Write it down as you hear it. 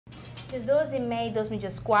Desde 12 de maio de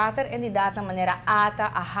 2004, a entidade da maneira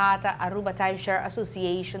AHATA, Aruba Timeshare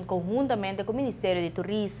Association, conjuntamente com o Ministério de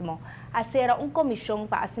Turismo, acera uma comissão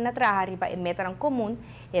para assinar para a meta comum,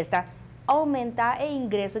 esta aumentar o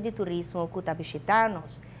ingresso de turismo que está visitando.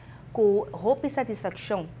 Com roupa e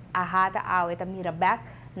satisfação, a AHATA está mira back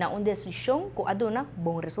na uma decisão que aduna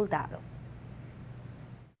bom resultado.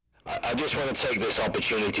 I just want to take this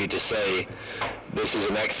opportunity to say this is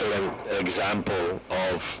an excellent example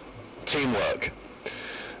of teamwork,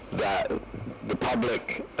 that the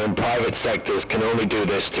public and private sectors can only do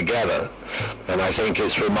this together, and I think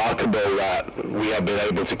it's remarkable that we have been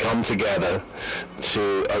able to come together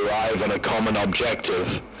to arrive at a common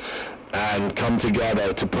objective and come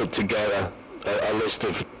together to put together a list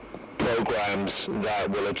of programs that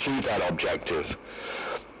will achieve that objective.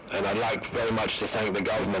 And I'd like very much to thank the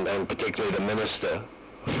government and particularly the Minister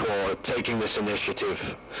for taking this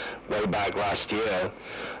initiative way back last year,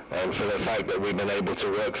 and for the fact that we've been able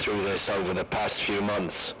to work through this over the past few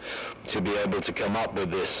months to be able to come up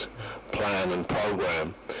with this plan and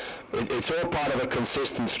program. It's all part of a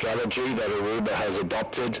consistent strategy that Aruba has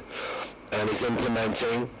adopted and is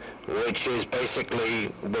implementing, which is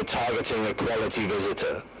basically we're targeting a quality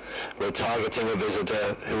visitor. We're targeting a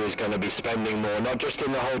visitor who is going to be spending more, not just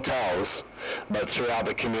in the hotels, but throughout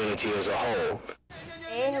the community as a whole.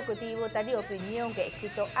 O executivo está de opinião que o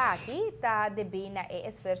êxito aqui está devido a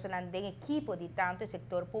esforço do equipo de tanto o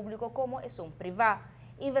setor público como o privado.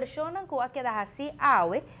 Inversão que a queda assim,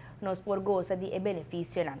 nós por goza de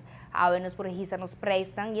benefício. Nos por registrar nos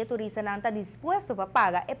prestam e a turista não está disposto para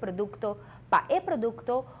pagar o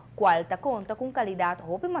produto qual está conta com qualidade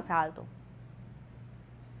roupa mais alto.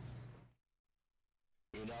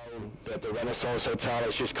 You know that the Renaissance Hotel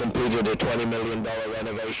has just completed a $20 million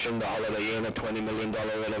renovation, the Holiday Inn a $20 million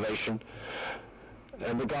renovation,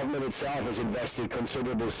 and the government itself has invested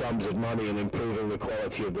considerable sums of money in improving the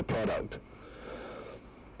quality of the product.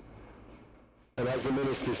 And as the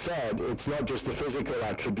Minister said, it's not just the physical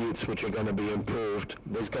attributes which are going to be improved.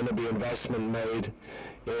 There's going to be investment made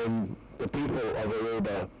in the people of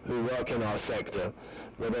Aruba who work in our sector,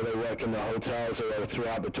 whether they work in the hotels or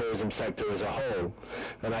throughout the tourism sector as a whole.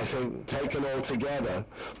 And I think taken all together,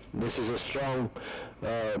 this is a strong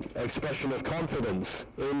expression of confidence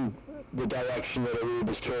in the direction that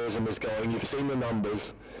Aruba's tourism is going. You've seen the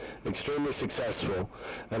numbers, extremely successful,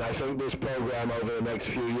 and I think this program over the next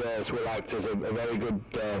few years will act as a very good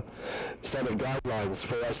set of guidelines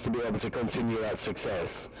for us to be able to continue that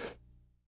success.